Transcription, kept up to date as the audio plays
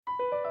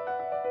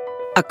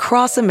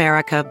Across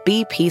America,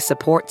 BP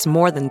supports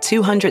more than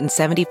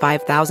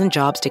 275,000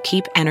 jobs to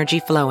keep energy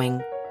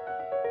flowing.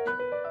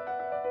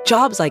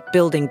 Jobs like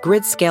building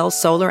grid-scale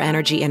solar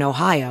energy in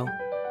Ohio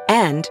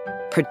and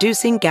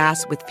producing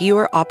gas with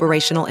fewer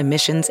operational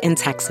emissions in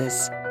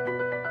Texas.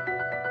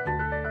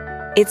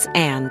 It's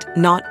and,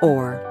 not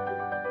or.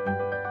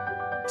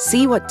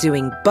 See what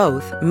doing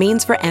both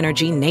means for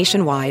energy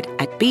nationwide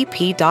at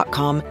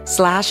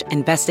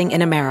bp.com/investing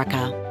in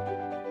America.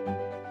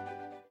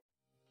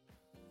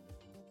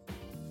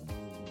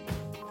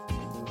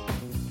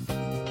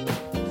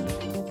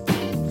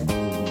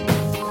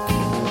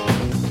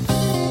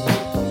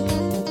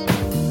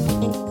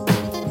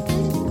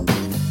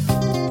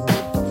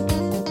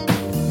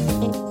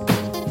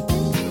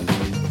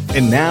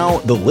 And now,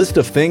 the list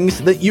of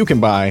things that you can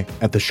buy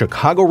at the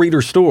Chicago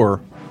Reader store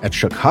at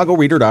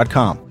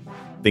chicagoreader.com.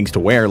 Things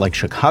to wear like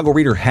Chicago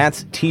Reader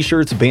hats,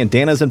 t-shirts,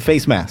 bandanas, and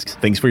face masks.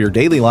 Things for your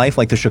daily life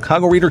like the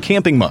Chicago Reader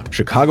camping mug,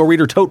 Chicago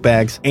Reader tote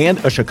bags, and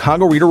a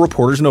Chicago Reader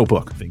reporter's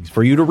notebook. Things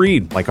for you to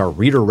read like our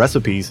Reader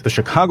recipes, the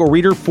Chicago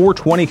Reader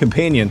 420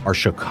 Companion, our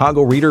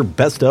Chicago Reader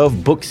Best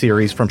of book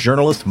series from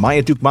journalists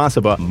Maya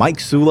Dukmasova, Mike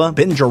Sula,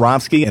 Ben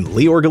Jarofsky, and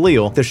Lior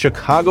Galil, the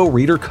Chicago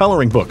Reader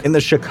coloring book, and the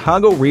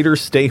Chicago Reader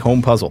Stay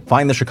Home puzzle.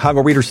 Find the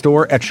Chicago Reader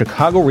store at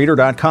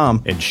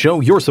chicagoreader.com and show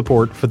your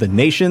support for the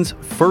nation's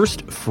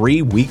first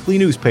free weekly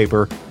newspaper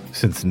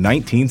since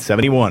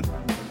 1971.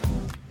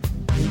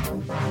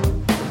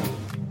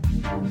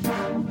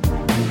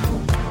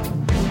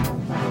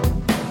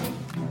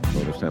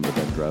 Notice time of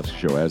Ben Jarofsky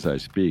Show as I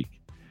speak.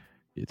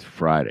 It's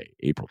Friday,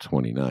 April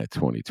 29th,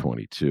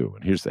 2022.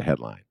 And here's the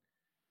headline.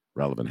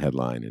 Relevant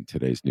headline in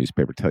today's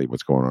newspaper. Tell you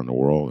what's going on in the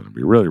world, and it'll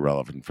be really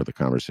relevant for the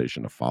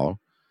conversation to follow.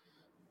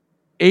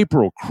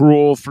 April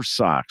cruel for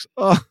Sox.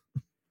 Oh,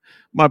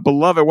 my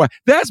beloved wife.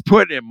 That's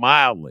putting it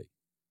mildly.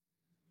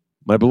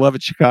 My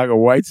beloved Chicago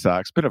White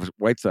Sox, been a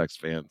White Sox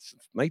fan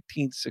since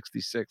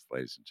 1966,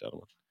 ladies and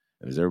gentlemen.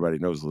 And as everybody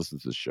knows,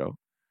 listens to the show.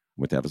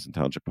 Went to Evanston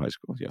Township High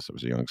School. Yes, I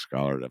was a young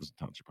scholar at Evanston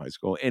Township High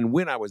School. And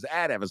when I was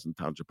at Evanston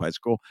Township High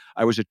School,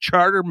 I was a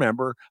charter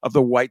member of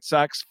the White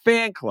Sox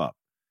fan club,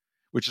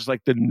 which is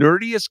like the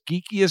nerdiest,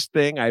 geekiest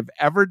thing I've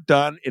ever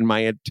done in my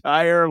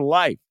entire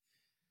life.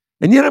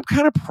 And yet I'm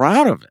kind of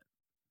proud of it.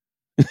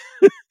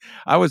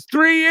 I was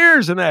 3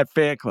 years in that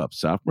fan club,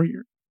 sophomore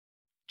year,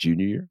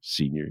 junior year,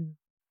 senior year.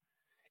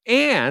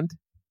 And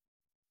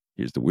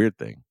here's the weird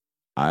thing.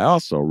 I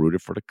also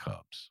rooted for the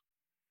Cubs.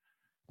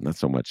 Not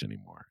so much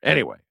anymore.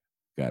 Anyway,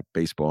 got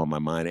baseball on my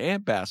mind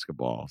and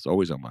basketball. It's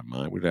always on my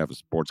mind. We're going to have a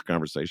sports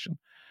conversation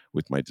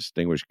with my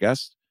distinguished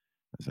guests.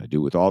 As I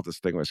do with all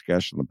distinguished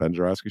guests on the Ben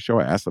Jarofsky Show,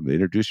 I ask them to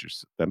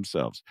introduce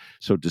themselves.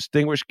 So,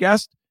 distinguished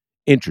guest,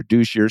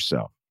 introduce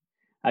yourself.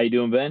 How you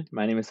doing, Ben?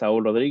 My name is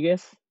Saul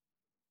Rodriguez,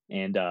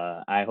 and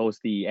I host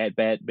the At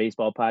Bat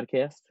Baseball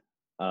podcast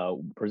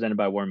presented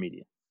by War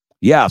Media.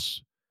 Yes.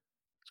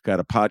 Got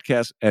a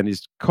podcast, and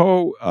his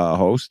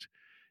co-host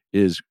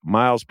is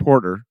Miles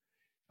Porter,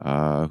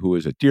 who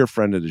is a dear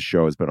friend of the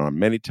show, has been on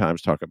many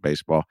times talking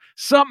baseball.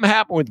 Something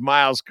happened with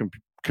Miles'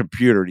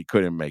 computer, and he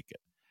couldn't make it.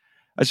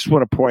 I just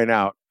want to point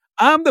out,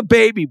 I'm the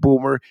baby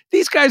boomer.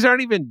 These guys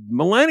aren't even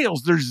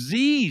millennials. They're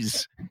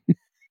Zs.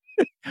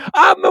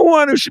 I'm the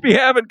one who should be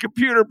having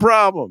computer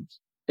problems.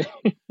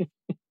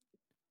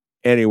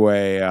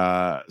 Anyway,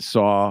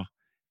 Saul,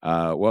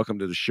 welcome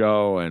to the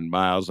show, and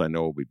Miles, I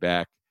know we'll be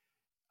back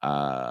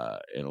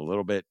in a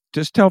little bit.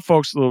 Just tell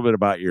folks a little bit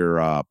about your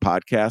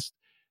podcast.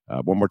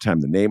 One more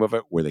time, the name of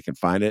it, where they can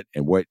find it,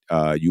 and what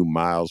you,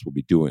 Miles, will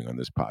be doing on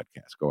this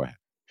podcast. Go ahead.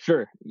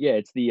 Sure. Yeah,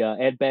 it's the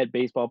At Bat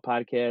Baseball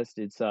podcast.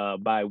 It's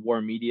by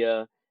War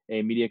Media,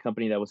 a media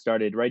company that was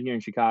started right here in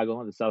Chicago,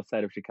 on the south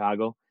side of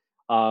Chicago.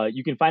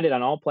 You can find it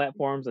on all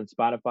platforms, on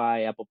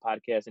Spotify, Apple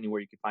Podcasts, anywhere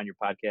you can find your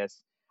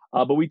podcasts.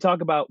 But we talk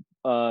about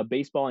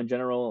baseball in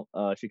general,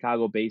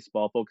 Chicago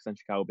baseball, focus on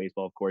Chicago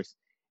baseball, of course,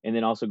 and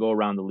then also go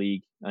around the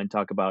league and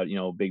talk about,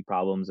 big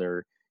problems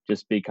or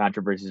just big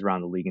controversies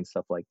around the league and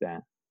stuff like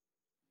that.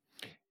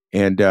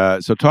 And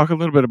so talk a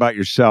little bit about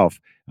yourself,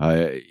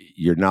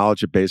 your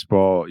knowledge of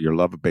baseball, your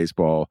love of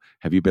baseball.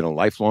 Have you been a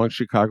lifelong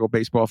Chicago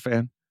baseball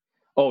fan?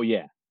 Oh,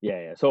 yeah.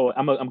 So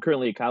I'm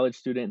currently a college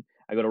student.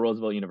 I go to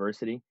Roosevelt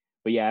University.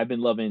 But yeah, I've been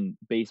loving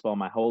baseball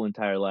my whole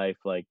entire life.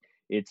 Like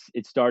it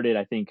started,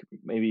 I think,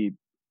 maybe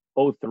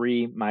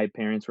 2003. My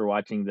parents were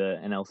watching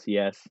the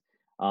NLCS.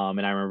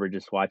 And I remember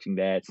just watching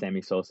that,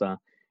 Sammy Sosa.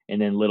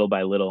 And then little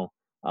by little,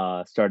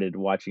 started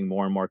watching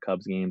more and more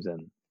Cubs games.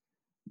 And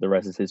the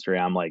rest is history.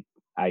 I'm like,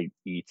 I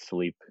eat,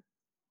 sleep,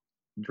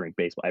 drink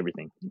baseball,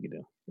 everything you can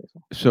do.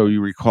 Baseball. So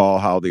you recall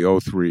how the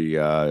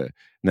 2003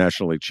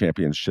 National League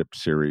Championship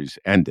Series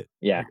ended?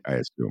 Yeah. I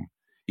assume.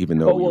 Even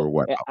though you were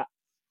what?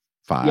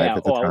 5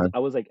 at the time? I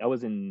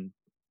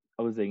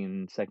was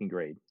in second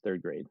grade,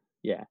 third grade.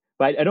 Yeah.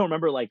 But I don't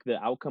remember like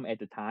the outcome at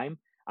the time.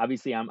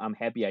 Obviously I'm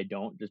happy I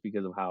don't, just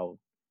because of how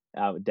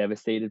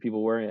devastated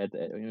people were at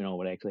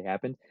what actually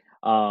happened.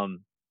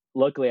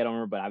 Luckily I don't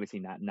remember, but obviously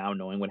not now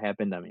knowing what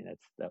happened. I mean,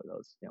 that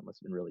was must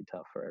have been really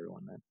tough for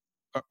everyone then.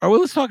 Well,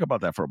 let's talk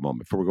about that for a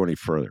moment before we go any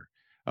further.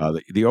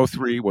 The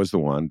 03 was the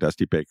one.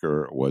 Dusty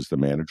Baker was the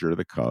manager of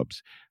the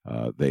Cubs.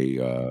 They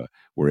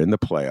were in the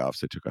playoffs.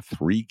 They took a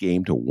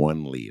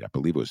 3-game-to-1 lead. I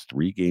believe it was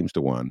 3 games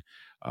to 1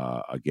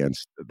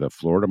 against the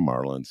Florida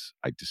Marlins.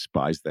 I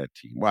despise that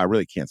team. Well, I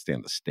really can't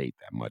stand the state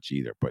that much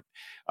either. But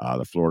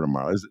the Florida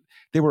Marlins,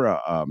 they were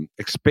a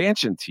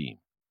expansion team.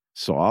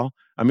 Saul.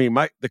 I mean,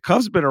 the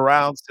Cubs have been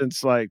around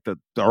since like the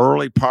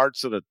early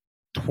parts of the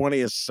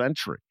 20th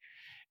century,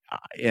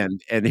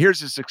 and here's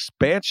this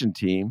expansion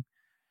team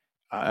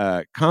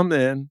come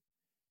in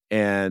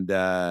and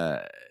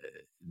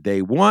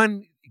they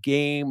won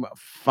game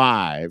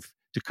 5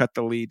 to cut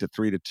the lead to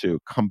 3-2.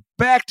 Come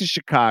back to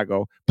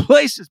Chicago,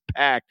 place is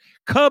packed.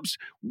 Cubs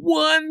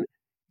 1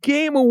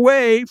 game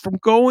away from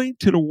going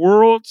to the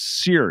World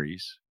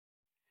Series.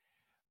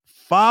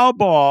 Foul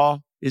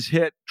ball is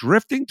hit,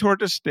 drifting toward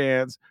the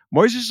stands.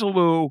 Moises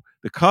Alou,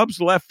 the Cubs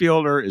left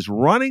fielder, is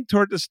running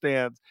toward the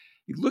stands.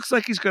 He looks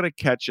like he's going to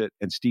catch it,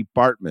 and Steve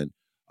Bartman,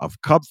 a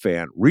Cub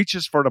fan,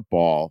 reaches for the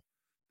ball,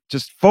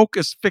 just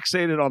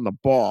fixated on the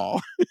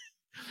ball,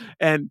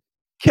 and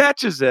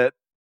catches it.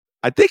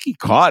 I think he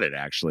caught it,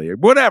 actually.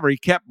 Whatever, he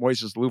kept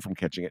Moises Alou from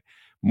catching it.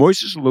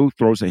 Moises Alou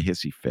throws a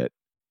hissy fit.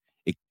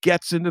 It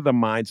gets into the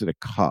minds of the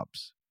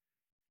Cubs.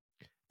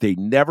 They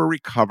never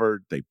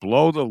recovered. They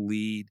blow the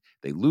lead.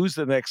 They lose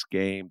the next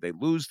game. They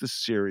lose the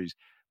series,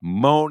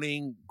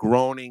 moaning,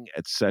 groaning,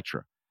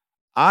 etc.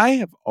 I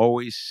have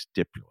always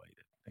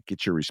stipulated, I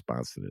get your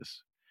response to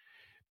this,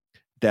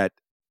 that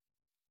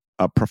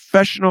a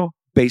professional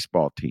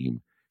baseball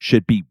team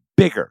should be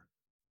bigger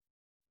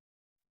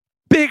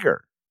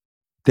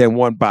than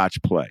one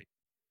botch play.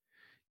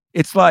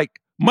 It's like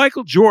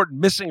Michael Jordan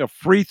missing a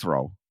free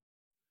throw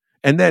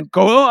and then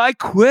go, I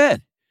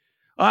quit.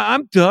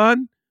 I'm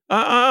done.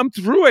 I'm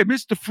through. I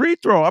missed the free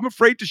throw. I'm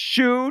afraid to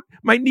shoot.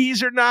 My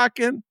knees are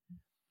knocking.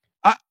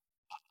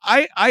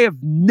 I have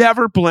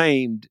never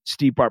blamed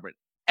Steve Bartman.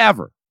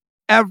 Ever.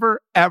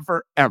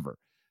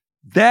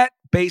 That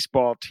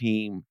baseball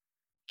team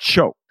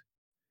choked.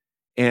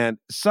 And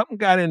something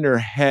got in their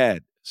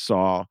head,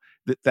 Saul,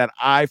 that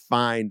I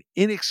find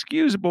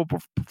inexcusable for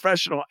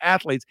professional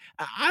athletes.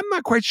 I'm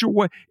not quite sure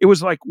what it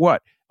was like.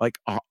 What? Like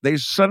they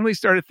suddenly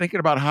started thinking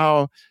about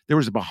how there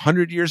was about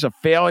 100 years of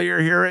failure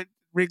here at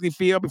Wrigley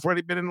Field before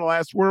they'd been in the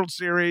last World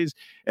Series,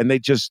 and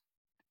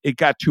it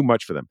got too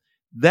much for them.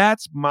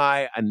 That's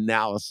my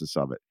analysis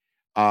of it.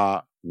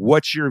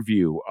 What's your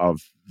view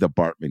of the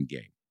Bartman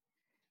game?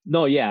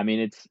 No, yeah, I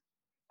mean,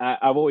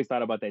 I've always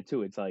thought about that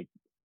too. It's like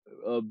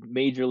a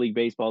Major League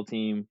Baseball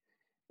team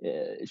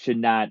should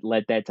not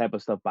let that type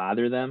of stuff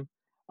bother them.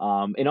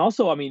 And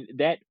also, I mean,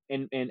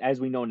 and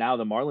as we know now,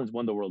 the Marlins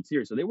won the World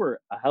Series, so they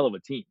were a hell of a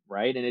team,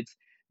 right? And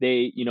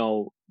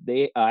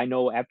I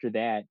know after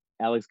that,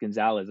 Alex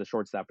Gonzalez, the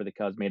shortstop for the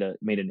Cubs, made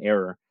an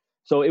error.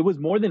 So it was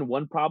more than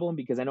one problem,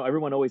 because I know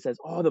everyone always says,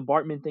 "Oh, the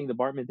Bartman thing,"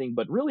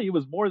 but really it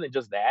was more than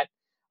just that.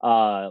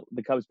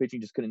 The Cubs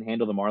pitching just couldn't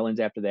handle the Marlins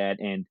after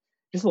that, and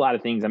just a lot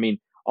of things. I mean,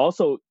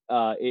 also,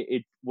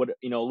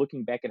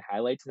 looking back at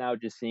highlights now,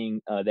 just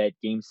seeing that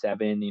Game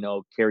 7,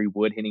 Kerry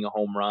Wood hitting a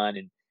home run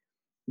and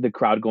the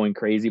crowd going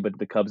crazy, but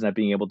the Cubs not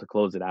being able to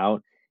close it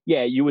out.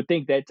 Yeah, you would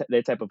think that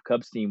that type of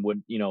Cubs team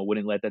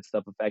wouldn't let that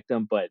stuff affect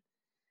them, but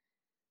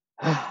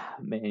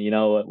man,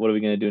 what are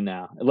we gonna do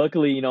now?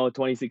 Luckily,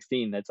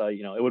 2016, that's all.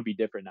 It would be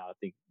different now. I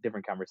think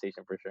different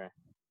conversation for sure.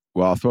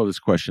 Well, I'll throw this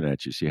question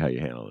at you. See how you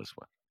handle this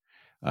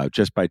one.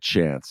 Just by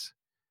chance,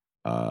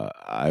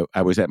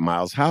 I was at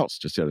Miles' house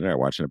just the other night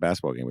watching a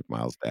basketball game with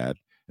Miles' dad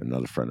and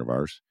another friend of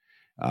ours.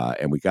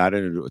 And we got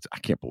into I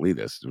can't believe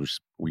this.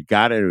 We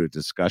got into a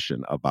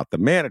discussion about the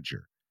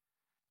manager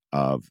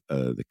of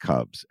the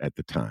Cubs at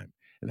the time,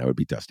 and that would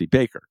be Dusty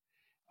Baker.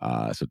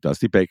 So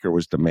Dusty Baker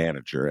was the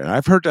manager. And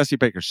I've heard Dusty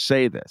Baker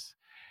say this,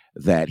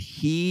 that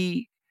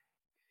he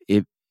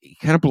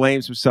kind of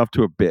blames himself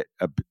to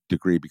a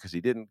degree because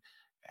he didn't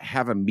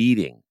have a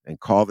meeting and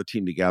call the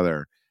team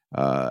together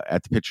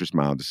at the pitcher's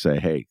mound to say,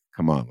 hey,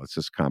 come on, let's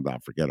just calm down,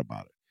 forget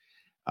about it.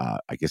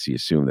 I guess he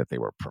assumed that they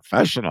were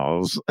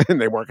professionals and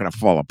they weren't going to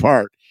fall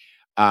apart.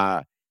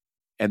 And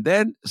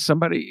then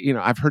somebody,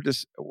 I've heard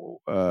this,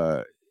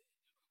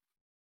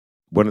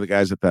 one of the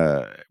guys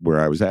where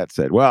I was at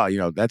said,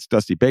 well, that's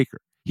Dusty Baker.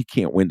 He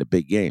can't win the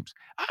big games.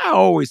 I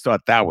always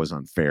thought that was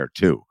unfair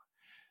too,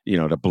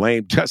 to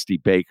blame Dusty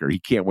Baker. He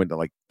can't win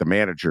the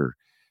manager.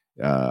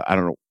 I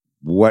don't know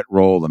what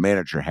role the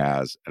manager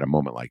has at a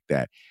moment like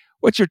that.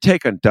 What's your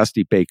take on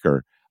Dusty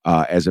Baker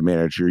as a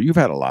manager? You've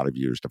had a lot of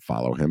years to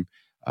follow him.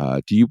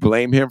 Do you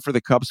blame him for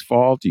the Cubs'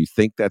 fall? Do you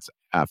think that's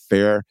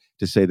fair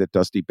to say that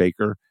Dusty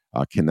Baker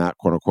cannot,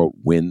 quote unquote,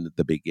 win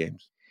the big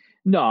games?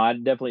 No, I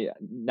definitely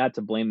not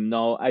to blame him.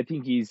 No, I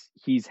think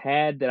he's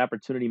had that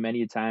opportunity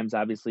many times.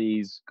 Obviously,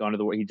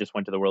 he just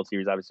went to the World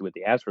Series, obviously with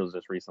the Astros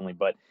just recently.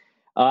 But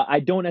I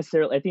don't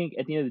necessarily. I think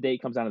at the end of the day,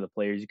 it comes down to the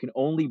players. You can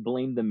only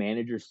blame the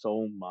manager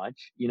so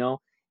much.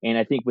 And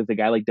I think with a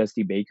guy like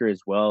Dusty Baker as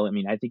well. I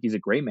mean, I think he's a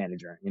great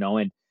manager.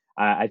 And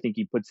I think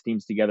he puts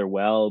teams together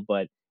well.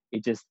 But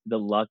it just the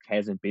luck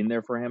hasn't been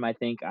there for him. I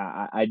think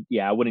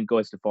I wouldn't go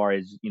as far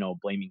as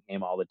blaming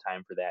him all the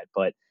time for that,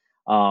 but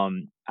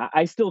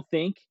I still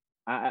think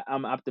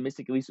I'm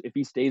optimistic at least if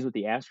he stays with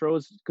the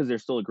Astros because they're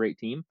still a great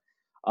team.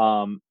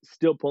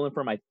 Still pulling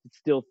for him. I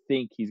still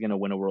think he's going to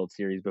win a World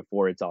Series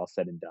before it's all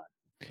said and done.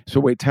 So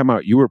wait, time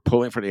out. You were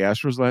pulling for the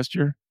Astros last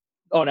year?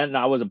 Oh, no,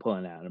 I wasn't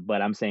pulling that,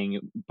 but I'm saying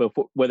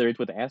before, whether it's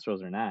with the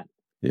Astros or not,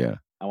 Yeah.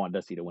 I want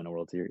Dusty to win a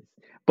World Series.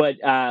 But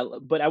I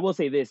will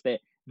say this, that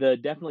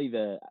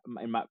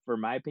for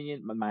my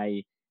opinion,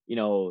 my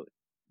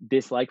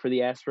dislike for the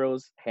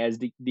Astros has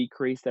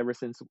decreased ever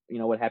since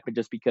what happened,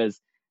 just because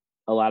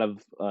a lot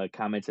of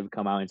comments have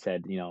come out and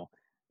said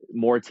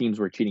more teams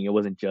were cheating. It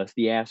wasn't just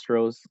the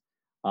Astros.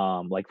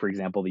 Like for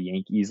example, the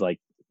Yankees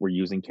were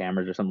using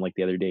cameras or something like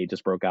the other day. It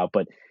just broke out.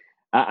 But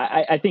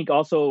I think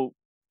also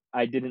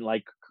I didn't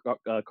like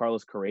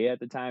Carlos Correa at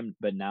the time,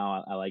 but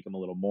now I like him a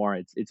little more.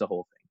 It's a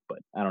whole thing, but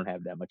I don't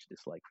have that much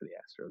dislike for the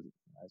Astros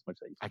as much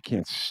as I used to. I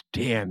can't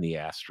stand the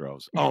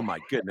Astros. Oh my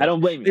goodness! I don't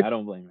blame you. I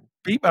don't blame you.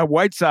 Beat my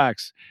White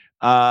Sox,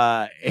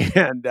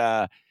 and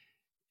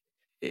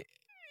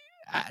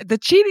the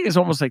cheating is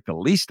almost like the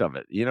least of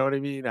it. You know what I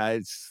mean?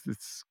 It's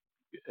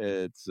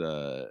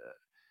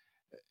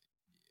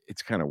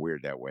kind of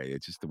weird that way.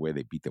 It's just the way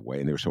they beat the way,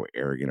 and they were so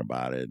arrogant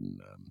about it, and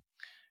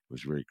it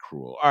was very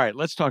cruel. All right,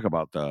 let's talk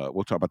about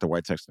we'll talk about the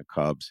White Sox and the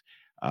Cubs.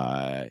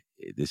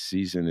 This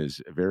season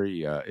is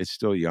it's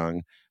still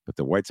young, but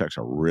the White Sox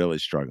are really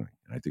struggling.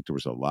 And I think there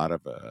was a lot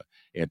of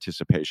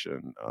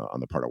anticipation on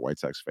the part of White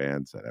Sox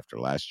fans that after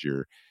last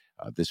year,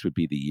 this would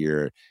be the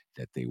year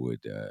that they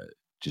would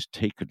just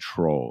take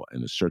control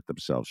and assert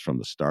themselves from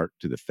the start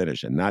to the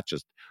finish, and not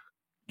just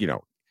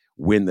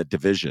win the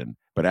division,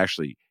 but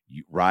actually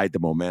ride the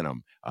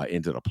momentum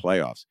into the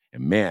playoffs.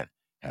 And man,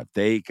 have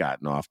they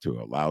gotten off to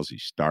a lousy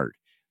start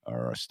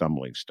or a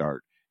stumbling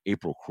start.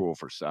 April Cruel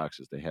for Sox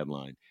is the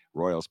headline.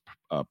 Royals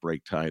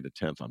break tie in the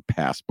 10th on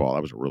pass ball.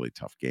 That was a really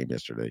tough game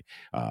yesterday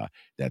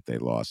that they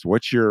lost.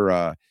 What's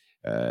your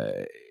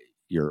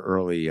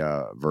early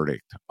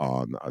verdict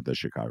on the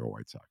Chicago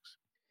White Sox?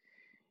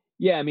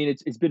 Yeah, I mean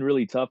it's been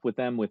really tough with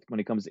them when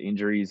it comes to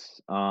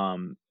injuries,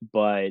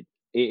 but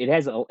it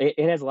has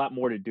a lot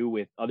more to do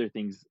with other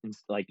things.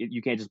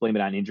 You can't just blame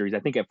it on injuries. I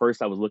think at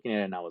first I was looking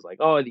at it and I was like,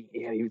 oh,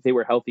 yeah, they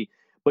were healthy,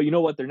 but you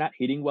know what? They're not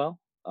hitting well.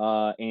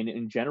 And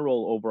in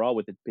general, overall,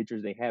 with the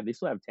pitchers they have, they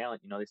still have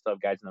talent. They still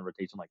have guys in the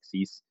rotation like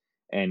Cease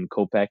and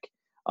Kopech.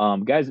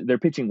 Guys, they're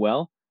pitching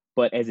well,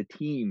 but as a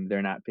team,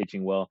 they're not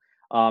pitching well.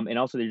 And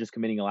also, they're just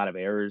committing a lot of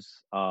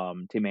errors.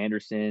 Tim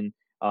Anderson's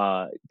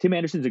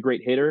a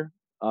great hitter,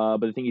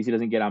 but the thing is, he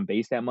doesn't get on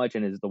base that much.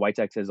 And as the White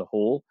Sox as a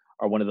whole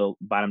are one of the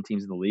bottom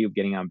teams in the league of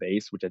getting on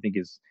base, which I think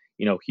is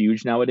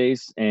huge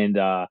nowadays. And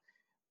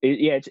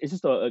it's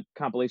just a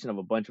compilation of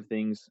a bunch of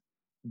things.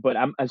 But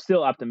I'm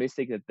still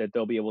optimistic that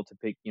they'll be able to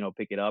pick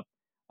it up,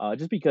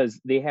 just because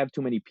they have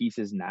too many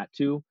pieces not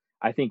to.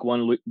 I think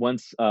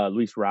once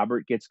Luis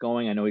Robert gets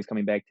going, I know he's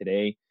coming back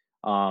today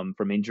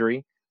from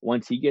injury.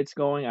 Once he gets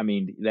going, I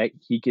mean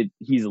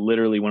he's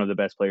literally one of the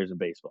best players in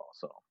baseball.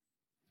 So,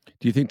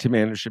 do you think Tim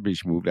Anderson should be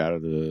moved out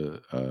of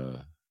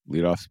the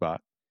leadoff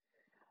spot?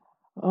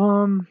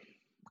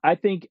 I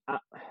think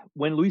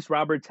when Luis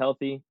Robert's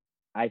healthy,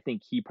 I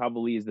think he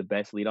probably is the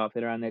best leadoff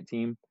hitter on that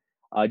team,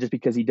 just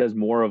because he does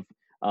more of.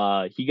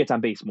 He gets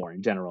on base more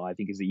in general, I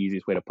think is the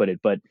easiest way to put it.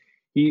 But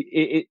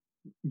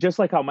just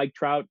like how Mike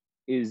Trout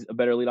is a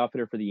better leadoff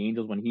hitter for the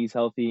Angels when he's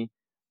healthy.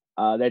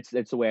 That's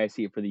the way I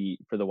see it for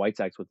the White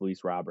Sox with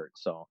Luis Robert.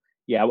 So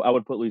yeah, I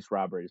would put Luis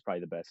Robert as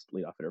probably the best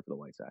leadoff hitter for the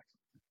White Sox.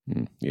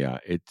 Yeah,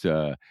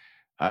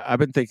 I've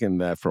been thinking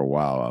that for a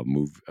while. I'll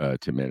move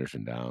Tim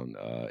Anderson down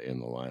in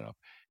the lineup.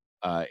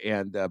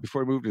 And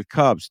before we move to the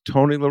Cubs,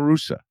 Tony La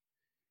Russa.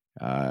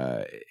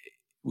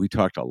 We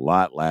talked a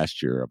lot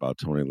last year about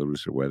Tony La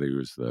Russa, whether he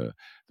was the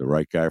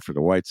right guy for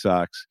the White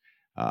Sox.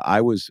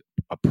 I was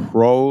a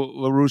pro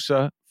La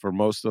Russa for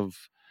most of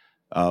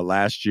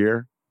last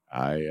year.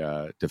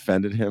 I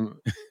defended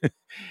him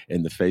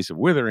in the face of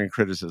withering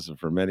criticism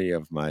for many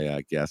of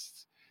my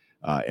guests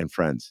and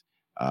friends.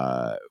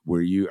 Are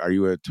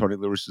you a Tony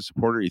La Russa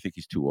supporter, or you think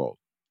he's too old?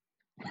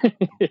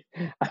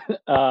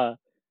 I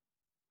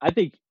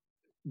think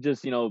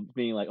just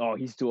being like, oh,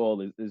 he's too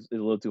old is a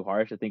little too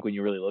harsh. I think when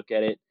you really look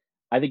at it,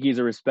 I think he's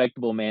a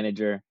respectable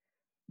manager.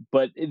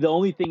 But the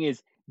only thing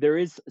is, there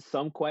is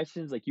some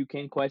questions, like you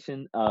can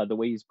question the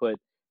way he's put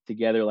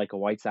together like a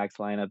White Sox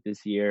lineup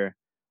this year,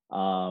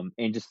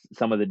 and just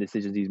some of the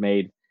decisions he's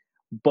made.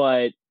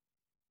 But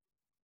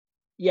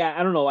yeah,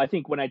 I don't know. I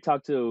think when I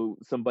talk to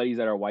some buddies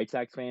that are White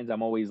Sox fans,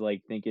 I'm always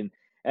like thinking,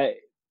 I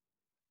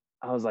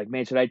was like,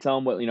 man, should I tell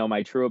them what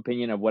my true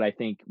opinion of what I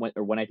think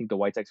when I think the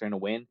White Sox are going to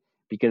win?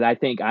 Because I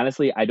think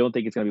honestly, I don't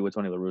think it's going to be with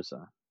Tony La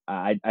Russa.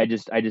 I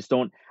just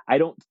don't. I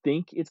don't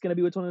think it's going to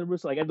be with Tony La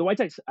Russa. Like the White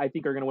Sox, I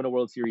think are going to win a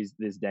World Series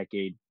this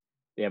decade.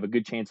 They have a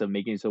good chance of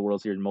making it to the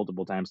World Series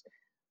multiple times.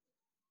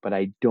 But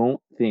I don't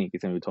think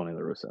it's going to be Tony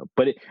La Russa.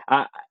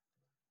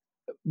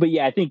 But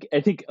yeah, I think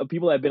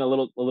people have been a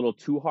little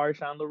too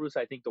harsh on La Russa.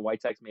 I think the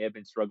White Sox may have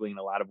been struggling in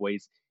a lot of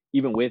ways,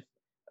 even with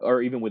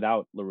or even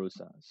without La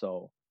Russa.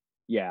 So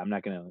yeah, I'm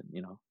not gonna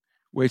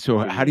Wait, so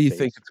sit here how do and you say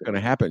think it's it's gonna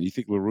going to be. happen? Do you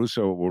think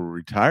LaRusso will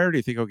retire? Or do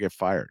you think he'll get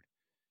fired?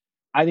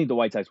 I think the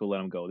White Sox will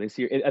let him go this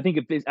year. I think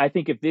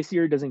if this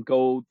year doesn't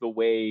go the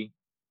way,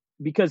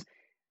 because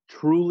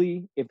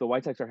truly, if the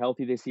White Sox are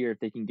healthy this year, if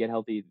they can get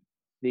healthy,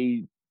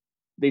 they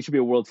they should be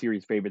a World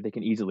Series favorite. They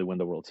can easily win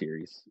the World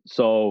Series.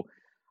 So,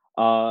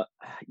 uh,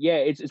 yeah,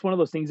 it's one of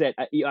those things that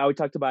I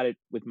talked about it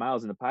with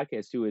Miles in the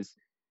podcast too. Is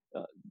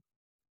uh,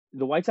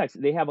 the White Sox,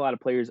 they have a lot of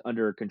players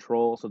under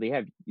control, so they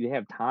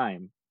have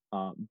time.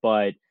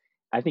 But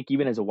I think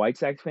even as a White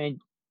Sox fan,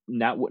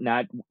 not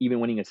even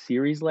winning a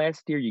series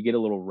last year, you get a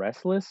little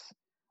restless.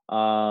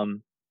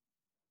 Um,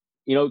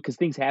 because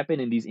things happen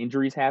and these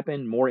injuries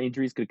happen. More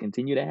injuries could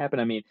continue to happen.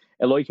 I mean,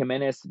 Eloy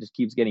Jimenez just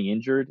keeps getting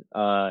injured.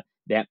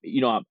 That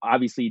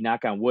obviously,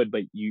 knock on wood,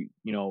 but you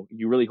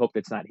really hope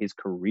that's not his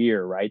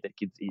career, right? That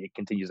it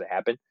continues to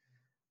happen.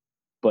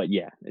 But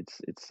yeah,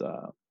 it's.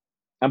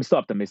 I'm still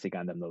optimistic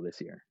on them though this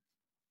year.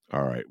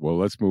 All right. Well,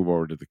 let's move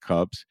over to the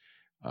Cubs.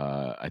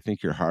 I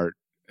think your heart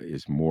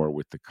is more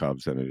with the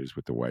Cubs than it is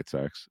with the White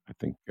Sox. I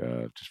think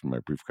just from my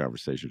brief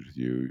conversations with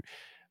you,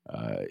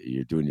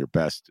 you're doing your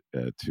best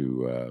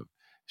to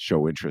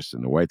show interest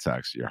in the White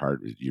Sox. Your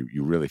heart,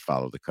 you really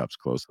follow the Cubs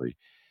closely.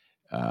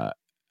 Uh,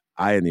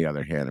 I, on the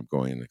other hand, am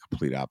going in the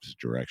complete opposite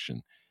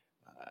direction.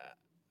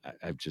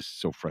 I'm just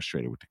so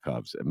frustrated with the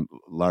Cubs, and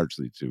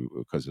largely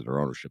because of their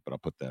ownership. But I'll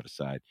put that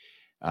aside.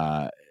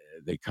 Uh,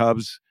 the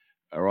Cubs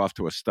are off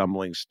to a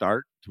stumbling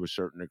start to a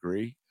certain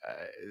degree.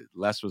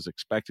 Less was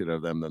expected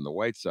of them than the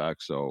White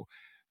Sox. So,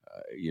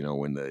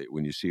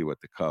 when you see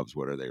what the Cubs,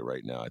 what are they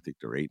right now? I think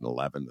they're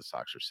 8-11. The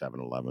Sox are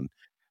 7-11,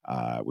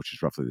 which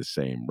is roughly the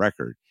same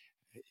record.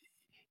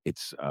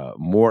 It's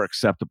more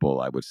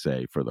acceptable, I would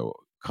say, for the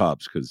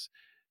Cubs because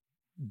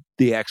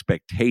the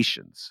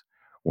expectations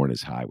weren't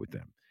as high with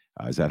them.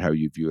 Is that how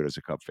you view it as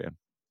a Cub fan?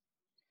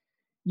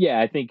 Yeah,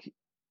 I think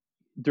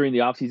during the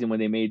offseason when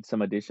they made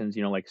some additions,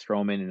 like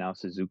Stroman and now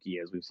Suzuki,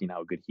 as we've seen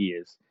how good he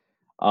is,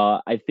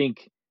 I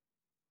think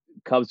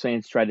Cubs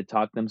fans try to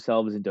talk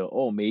themselves into,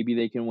 oh, maybe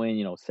they can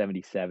win,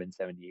 77,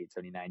 78,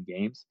 79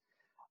 games.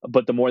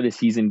 But the more the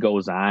season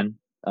goes on,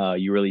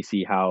 you really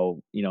see how,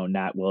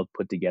 not well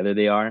put together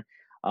they are.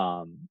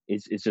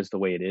 It's just the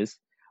way it is.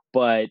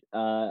 But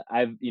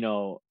I've,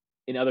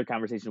 in other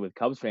conversations with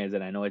Cubs fans,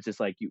 and I know it's just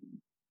like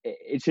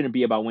it shouldn't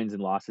be about wins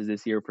and losses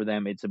this year for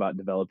them. It's about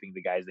developing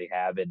the guys they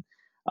have and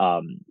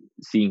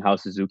seeing how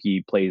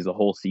Suzuki plays the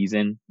whole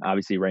season.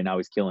 Obviously, right now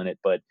he's killing it,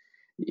 but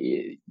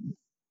eh,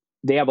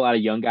 they have a lot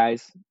of young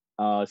guys.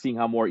 Seeing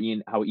how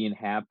Ian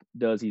Happ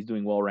does, he's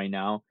doing well right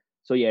now.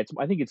 So yeah,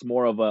 I think it's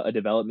more of a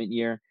development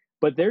year,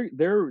 but they're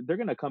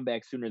gonna come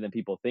back sooner than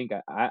people think.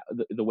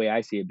 The way I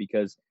see it,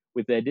 because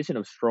with the addition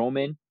of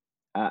Stroman,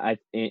 and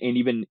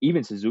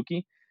even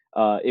Suzuki,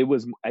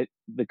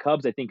 the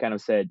Cubs I think kind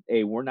of said,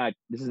 hey, we're not.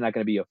 This is not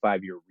going to be a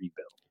 5-year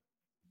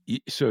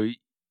rebuild. So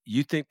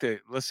you think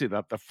that, let's see,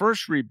 the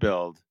first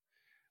rebuild,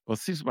 well, it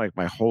seems like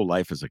my whole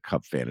life as a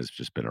Cub fan has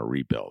just been a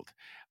rebuild.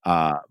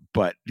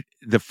 But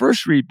the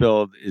first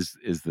rebuild is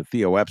the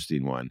Theo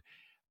Epstein one.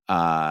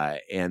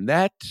 And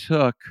that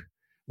took, I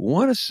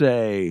want to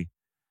say,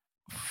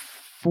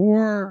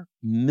 4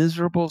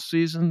 miserable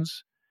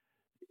seasons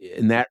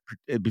in that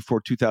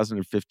before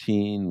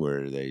 2015,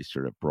 where they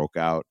sort of broke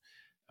out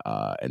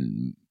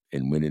and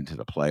went into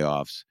the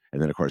playoffs.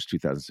 And then, of course,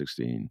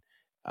 2016,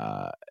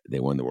 they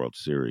won the World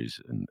Series,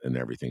 and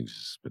everything's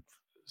just been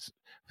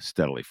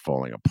steadily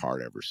falling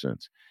apart ever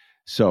since.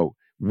 So,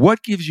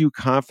 what gives you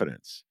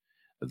confidence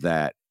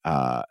that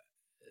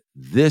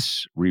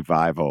this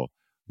revival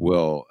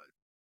will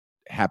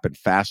happen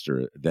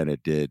faster than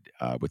it did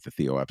with the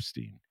Theo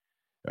Epstein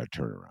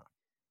turnaround?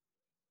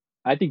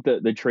 I think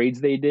the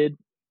trades they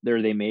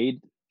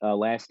made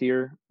last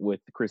year with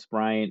Chris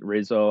Bryant,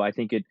 Rizzo, I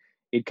think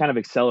it kind of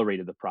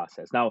accelerated the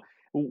process. Now,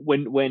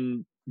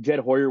 when Jed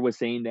Hoyer was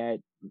saying that,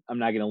 I'm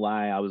not gonna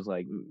lie, I was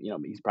like,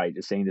 he's probably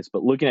just saying this,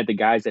 but looking at the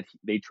guys that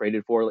they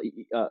traded for,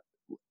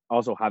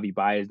 also Javi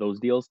Baez,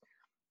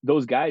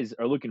 those guys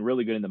are looking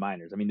really good in the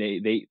minors. I mean,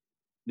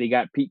 they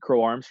got Pete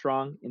Crow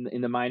Armstrong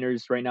in the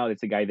minors right now.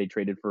 That's the guy they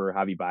traded for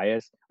Javi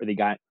Baez, or they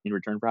got in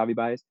return for Javi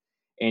Baez,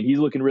 and he's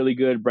looking really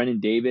good. Brendan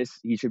Davis,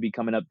 he should be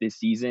coming up this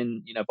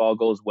season. If all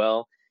goes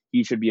well,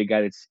 he should be a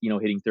guy that's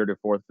hitting third or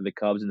fourth for the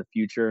Cubs in the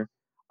future.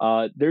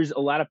 There's a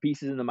lot of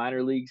pieces in the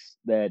minor leagues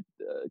that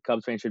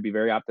Cubs fans should be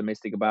very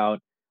optimistic about.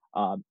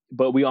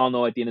 But we all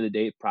know at the end of the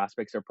day,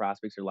 prospects are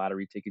prospects, or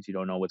lottery tickets. You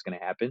don't know what's going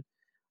to happen.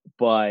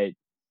 But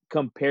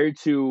compared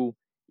to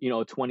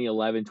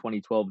 2011,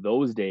 2012,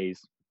 those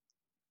days,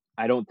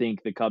 I don't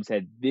think the Cubs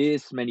had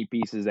this many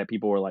pieces that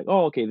people were like,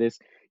 oh, okay,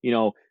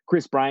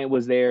 Chris Bryant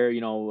was there,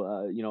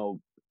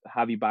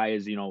 Javi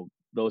Baez,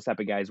 those type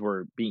of guys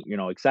were being,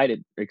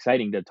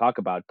 exciting to talk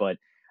about. But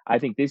I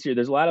think this year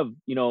there's a lot of,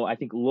 I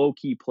think low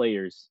key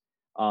players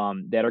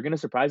that are going to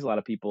surprise a lot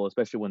of people,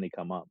 especially when they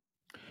come up.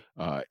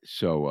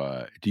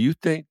 So, do you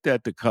think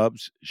that the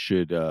Cubs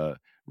should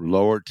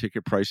lower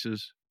ticket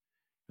prices,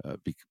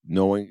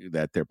 knowing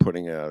that they're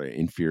putting out an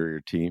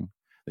inferior team?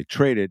 They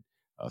traded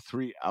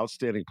three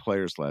outstanding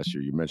players last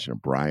year. You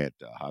mentioned Bryant,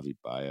 Javi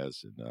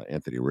Baez, and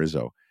Anthony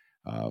Rizzo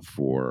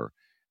for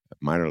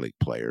minor league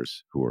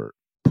players who are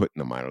put in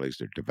the minor leagues.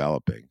 They're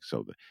developing.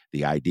 So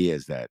the idea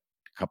is that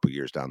a couple of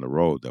years down the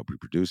road, they'll be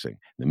producing.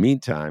 In the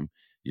meantime,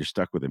 you're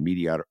stuck with a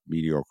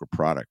mediocre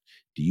product.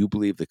 Do you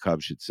believe the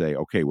Cubs should say,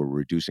 okay, we're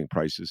reducing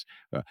prices?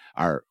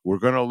 We're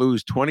going to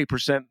lose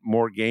 20%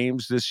 more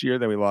games this year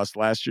than we lost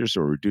last year,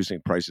 so we're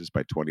reducing prices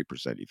by 20%.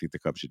 You think the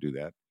Cubs should do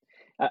that?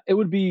 It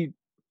would be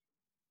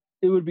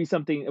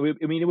something.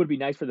 I mean, it would be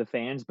nice for the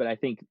fans, but I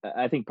think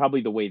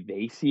probably the way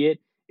they see it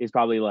is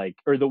probably like,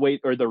 or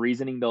the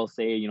reasoning they'll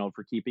say,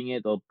 for keeping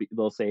it,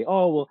 they'll say,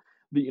 oh well,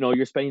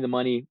 you're spending the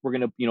money. We're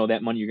gonna,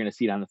 that money you're gonna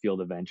see it on the field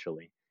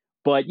eventually.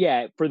 But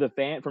yeah, from a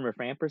fan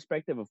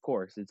perspective, of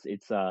course,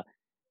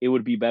 it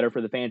would be better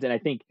for the fans. And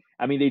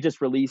I mean, they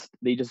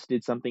just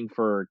did something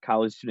for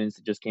college students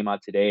that just came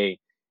out today,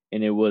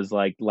 and it was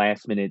like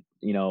last minute.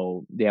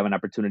 They have an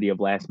opportunity of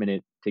last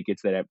minute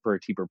tickets for a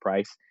cheaper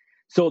price.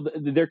 So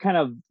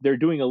they're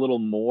doing a little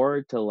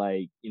more to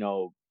like,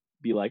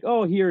 be like,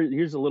 oh,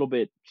 here's a little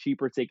bit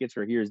cheaper tickets,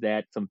 or here's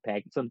some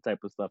type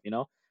of stuff.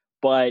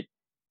 But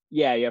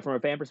yeah, from a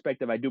fan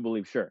perspective, I do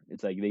believe, sure,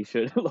 it's like they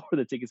should lower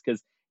the tickets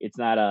because it's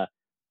not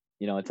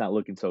it's not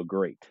looking so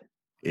great.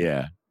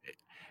 Yeah.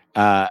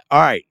 All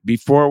right.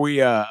 Before we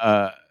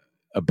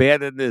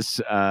abandon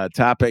this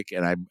topic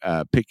and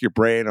I pick your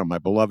brain on my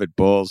beloved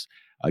Bulls,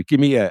 give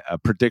me a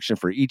prediction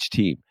for each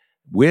team.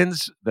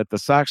 Wins that the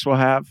Sox will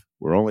have.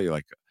 We're only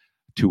like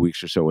 2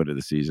 weeks or so into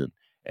the season.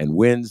 And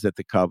wins that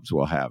the Cubs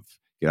will have.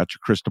 Get out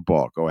your crystal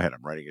ball. Go ahead.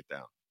 I'm writing it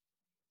down.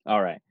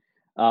 All right.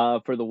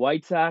 For the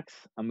White Sox,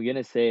 I'm going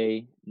to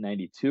say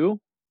 92.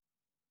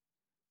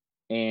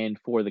 And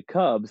for the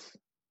Cubs,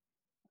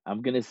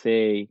 I'm going to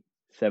say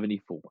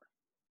 74.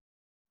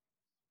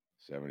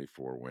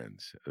 74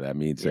 wins. That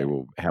means they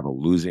will have a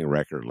losing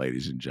record,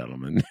 ladies and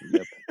gentlemen.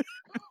 Yep.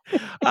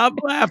 I'm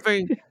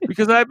laughing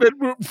because I've been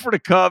rooting for the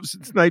Cubs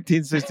since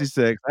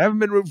 1966. I haven't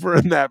been rooting for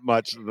them that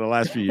much in the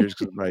last few years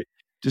because I'm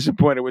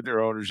disappointed with their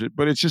ownership.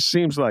 But it just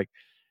seems like,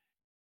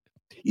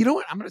 you know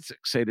what? I'm going to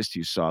say this to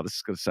you, Saul. This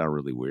is going to sound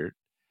really weird.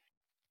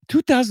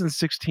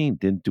 2016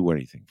 didn't do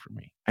anything for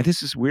me. And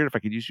this is weird if I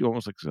could use you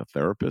almost like as a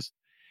therapist.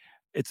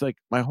 It's like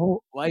my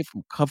whole life,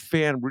 I'm a Cub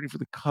fan, I'm rooting for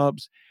the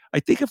Cubs. I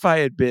think if I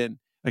had been,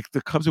 like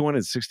the Cubs had won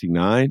in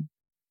 69,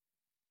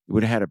 it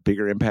would have had a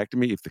bigger impact on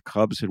me. If the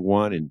Cubs had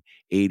won in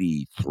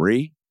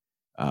 83,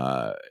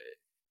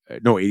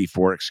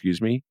 84,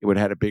 excuse me, it would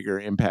have had a bigger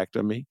impact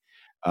on me.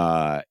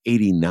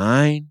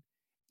 89,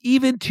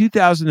 even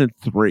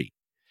 2003.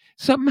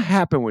 Something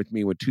happened with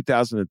me with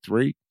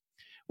 2003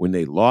 when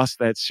they lost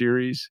that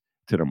series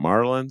to the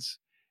Marlins,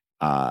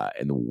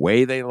 and the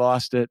way they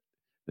lost it,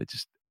 that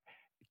just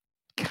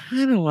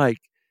kind of like,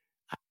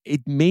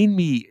 it made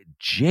me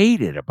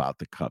jaded about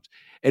the Cubs.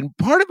 And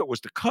part of it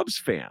was the Cubs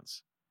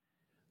fans.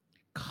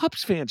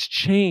 Cubs fans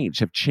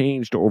have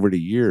changed over the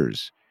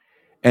years.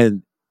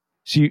 And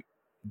see,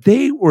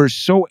 they were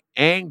so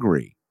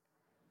angry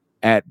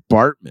at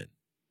Bartman.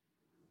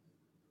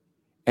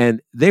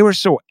 And they were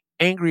so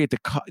angry at the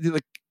Cubs.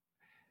 Like,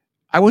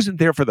 I wasn't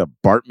there for the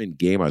Bartman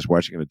game. I was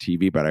watching on the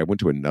TV, but I went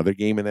to another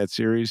game in that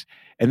series.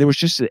 And there was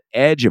just an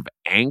edge of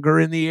anger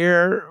in the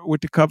air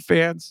with the Cub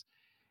fans.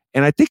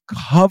 And I think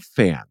Cub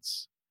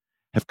fans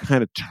have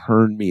kind of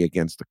turned me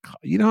against the Cubs.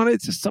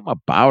 It's just something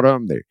about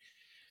them.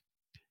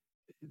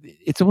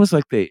 It's almost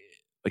like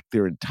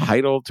they're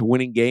entitled to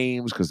winning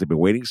games because they've been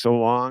waiting so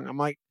long. I'm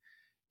like,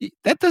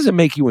 that doesn't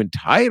make you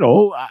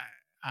entitled.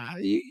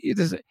 It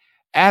doesn't.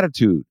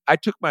 Attitude. I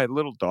took my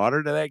little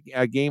daughter to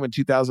that game in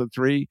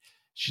 2003.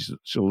 She's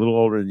a little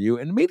older than you,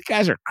 and the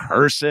guys are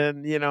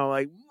cursing.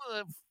 Like,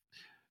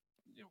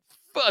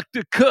 fuck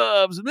the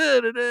Cubs.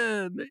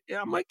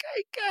 I'm like,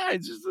 hey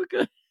guys, just look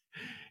at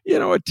a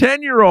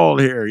 10-year-old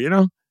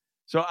here.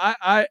 So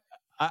I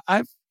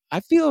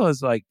feel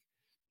as like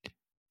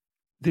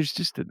there's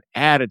just an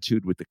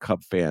attitude with the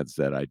Cub fans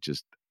that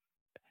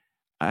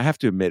I have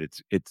to admit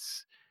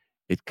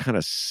it kind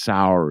of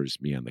sours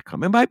me on the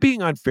Cubs. Am I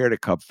being unfair to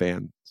Cub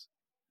fans?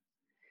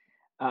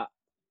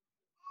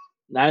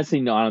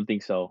 Honestly, no, I don't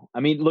think so.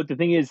 I mean, look, the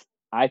thing is,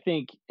 I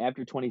think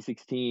after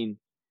 2016,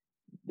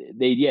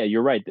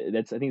 you're right.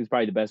 I think it's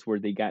probably the best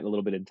word. They got a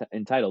little bit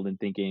entitled and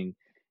thinking,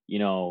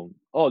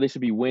 oh, they should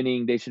be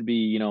winning. They should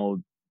be,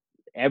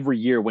 every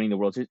year winning the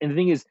World Series. And the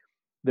thing is,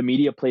 the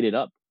media played it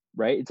up,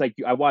 right? It's like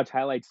I watch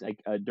highlights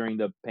like during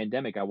the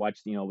pandemic. I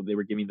watched, they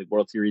were giving the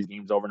World Series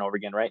games over and over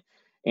again, right?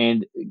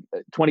 And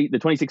the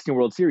 2016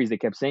 World Series, they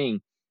kept saying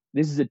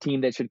this is a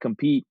team that should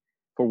compete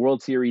for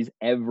World Series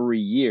every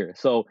year.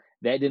 So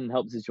that didn't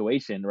help the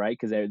situation, right?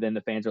 Because then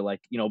the fans are like,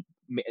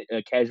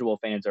 casual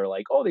fans are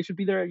like, oh, they should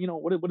be there.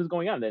 What is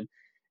going on then?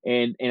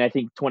 And I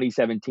think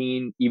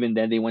 2017, even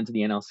then they went to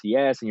the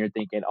NLCS, and you're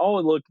thinking, oh,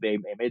 look, they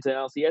made it to the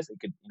NLCS. They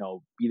could,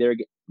 be there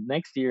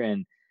next year.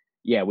 And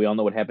yeah, we all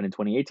know what happened in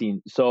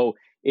 2018. So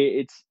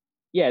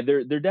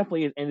there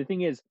definitely is. And the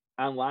thing is,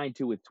 online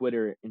too, with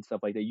Twitter and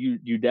stuff like that,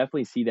 you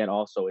definitely see that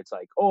also. It's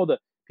like, oh, the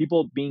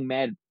people being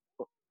mad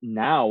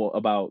now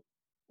about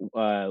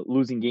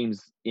losing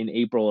games in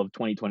April of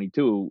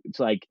 2022. It's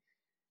like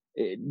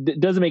it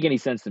doesn't make any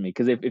sense to me,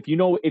 because if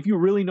you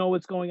really know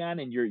what's going on,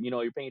 and you're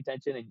paying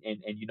attention,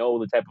 and you know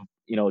the type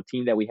of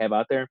team that we have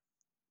out there,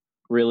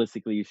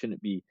 realistically you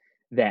shouldn't be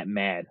that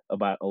mad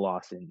about a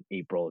loss in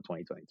April of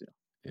 2022.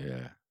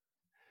 Yeah.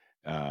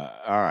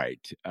 All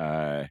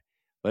right.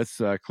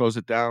 Let's close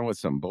it down with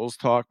some Bulls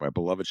talk. My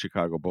beloved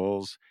Chicago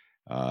Bulls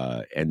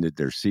ended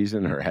their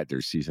season, or had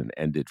their season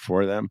ended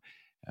for them.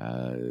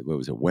 It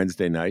was a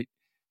Wednesday night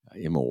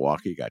in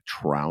Milwaukee. Got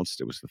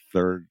trounced. It was the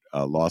third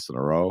loss in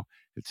a row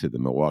to the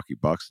Milwaukee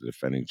Bucks, the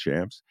defending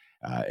champs.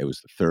 It was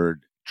the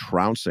third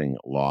trouncing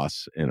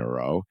loss in a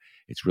row.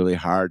 It's really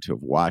hard to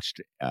have watched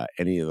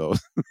any of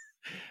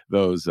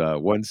those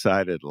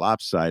one-sided,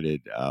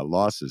 lopsided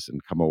losses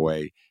and come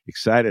away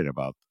excited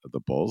about the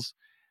Bulls.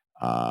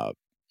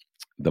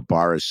 The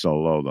bar is so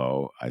low,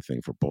 though, I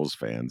think, for Bulls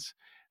fans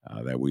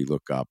that we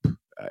look up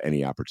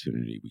any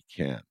opportunity we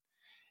can.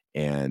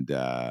 And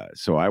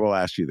so I will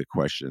ask you the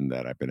question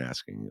that I've been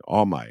asking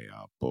all my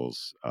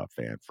Bulls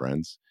fan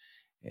friends,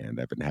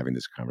 and I've been having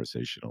this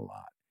conversation a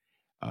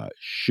lot.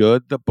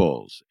 Should the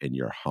Bulls, in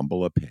your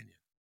humble opinion,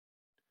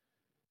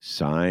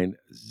 sign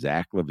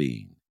Zach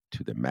LaVine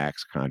to the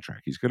max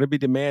contract? He's going to be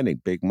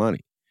demanding big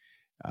money.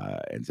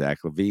 And Zach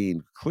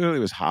LaVine clearly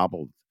was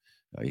hobbled.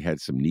 He had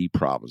some knee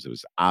problems. It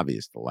was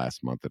obvious the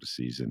last month of the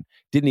season.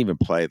 Didn't even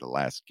play the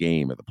last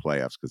game of the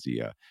playoffs because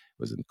he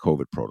was in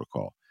COVID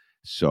protocol.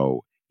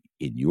 So,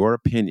 in your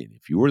opinion,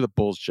 if you were the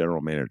Bulls general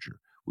manager,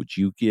 would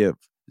you give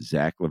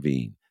Zach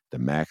LaVine the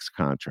max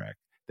contract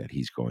that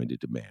he's going to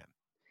demand?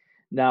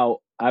 Now,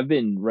 I've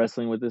been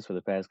wrestling with this for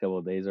the past couple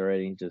of days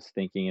already, just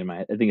thinking in my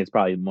head. I think it's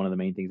probably one of the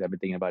main things I've been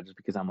thinking about, just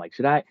because I'm like,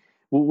 should I,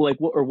 what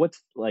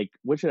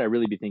should I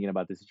really be thinking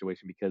about this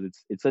situation? Because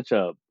it's such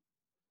a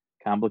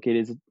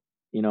complicated,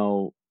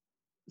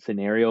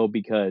 scenario,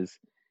 because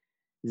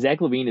Zach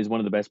LaVine is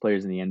one of the best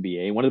players in the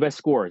NBA, one of the best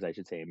scorers, I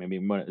should say. Maybe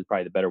is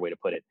probably the better way to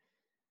put it.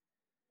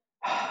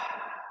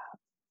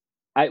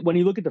 When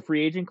you look at the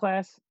free agent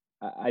class,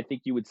 I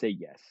think you would say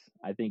yes.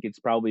 I think it's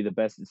probably the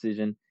best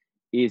decision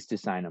is to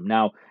sign him.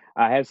 Now,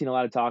 I have seen a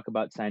lot of talk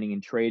about signing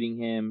and trading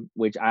him,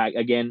 which I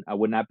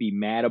would not be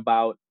mad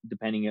about,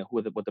 depending on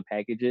what the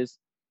package is.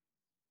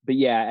 But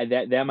yeah,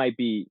 that might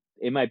be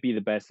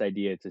the best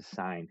idea to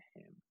sign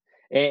him,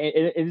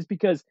 and it's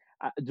because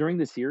during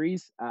the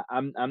series,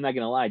 I'm not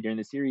gonna lie, during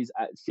the series,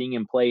 seeing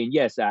him play, and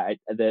yes, about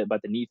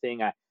the knee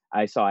thing,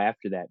 I saw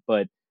after that,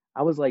 but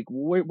I was like,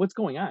 what's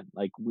going on?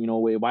 Like,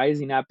 why is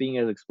he not being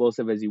as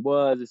explosive as he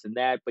was? This and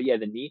that. But yeah,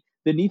 the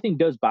knee thing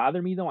does bother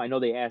me, though. I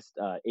know they asked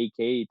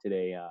AK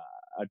today,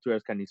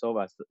 Arturas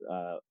Carnizovas,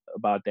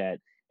 about that,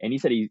 and he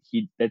said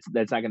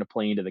that's not going to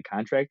play into the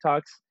contract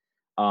talks,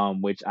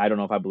 which I don't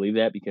know if I believe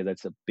that, because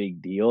that's a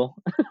big deal.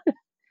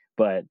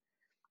 But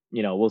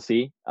we'll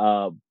see.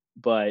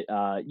 But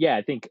yeah,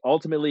 I think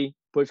ultimately,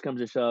 push comes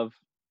to shove,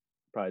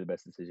 probably the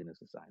best decision is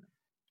to sign him.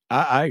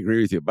 I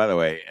agree with you. By the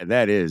way,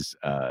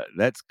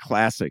 that's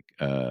classic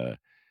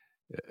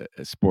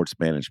sports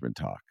management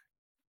talk.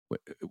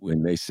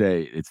 When they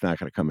say it's not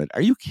going to come in,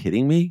 are you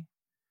kidding me?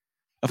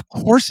 Of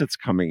course it's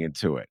coming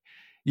into it.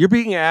 You're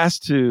being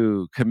asked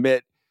to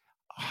commit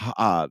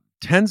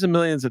tens of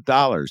millions of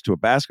dollars to a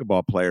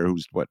basketball player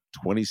who's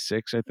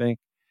 26, I think,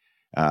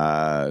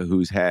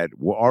 who's had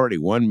already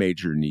one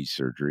major knee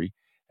surgery,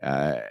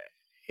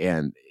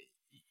 and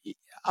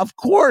of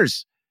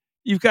course.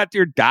 You've got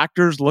your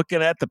doctors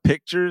looking at the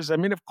pictures. I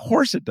mean, of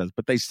course it does,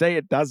 but they say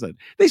it doesn't.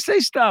 They say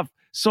stuff,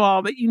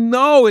 Saul, that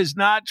is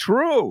not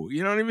true.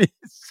 You know what I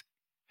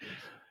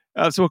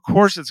mean? So of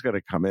course it's going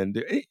to come in.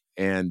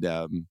 And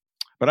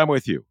but I'm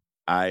with you.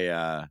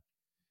 I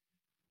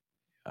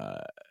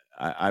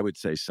would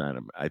say sign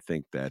him. I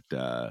think that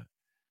to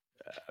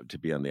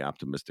be on the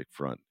optimistic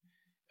front.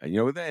 Then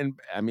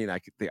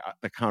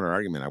the counter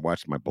argument. I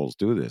watched my Bulls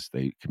do this.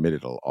 They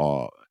committed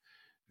all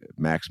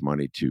max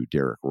money to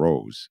Derrick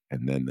Rose,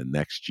 and then the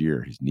next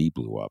year his knee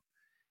blew up,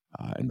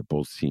 and the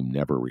Bulls team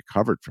never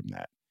recovered from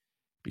that,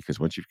 because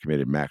once you've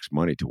committed max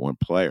money to one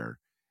player,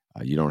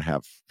 you don't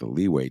have the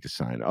leeway to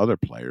sign other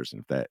players,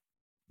 and if that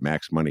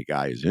max money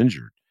guy is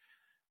injured,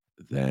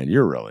 then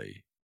you're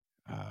really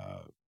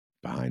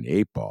behind the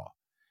 8 ball,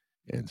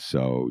 and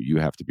so you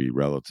have to be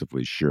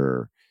relatively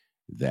sure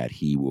that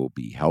he will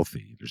be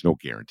healthy. There's no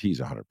guarantees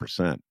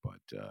 100%,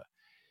 but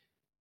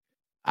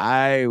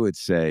I would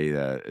say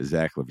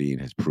Zach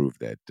LaVine has proved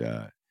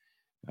that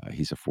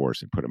he's a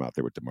force, and put him out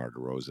there with DeMar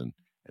DeRozan,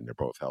 and they're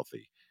both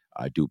healthy.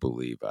 I do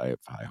believe I have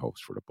high hopes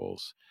for the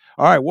Bulls.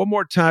 All right, one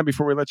more time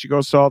before we let you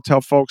go, Saul,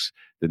 tell folks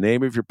the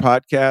name of your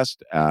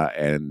podcast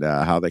and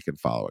how they can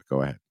follow it.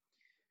 Go ahead.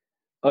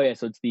 Oh, yeah,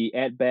 so it's the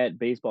At Bat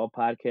Baseball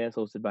Podcast,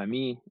 hosted by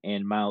me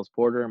and Miles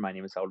Porter. My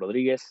name is Saul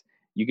Rodriguez.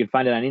 You can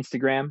find it on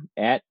Instagram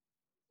at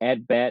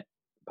Bat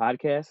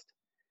Podcast.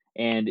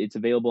 And it's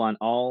available on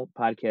all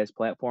podcast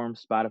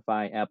platforms: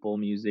 Spotify, Apple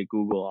Music,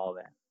 Google, all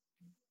that.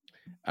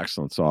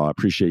 Excellent, Saul. I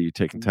appreciate you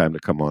taking time to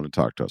come on and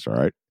talk to us, all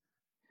right?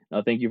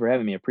 No, thank you for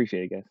having me. I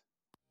appreciate it, guys.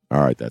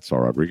 All right, that's Saul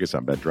Rodriguez.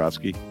 I'm Ben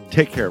Drofsky.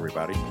 Take care,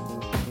 everybody.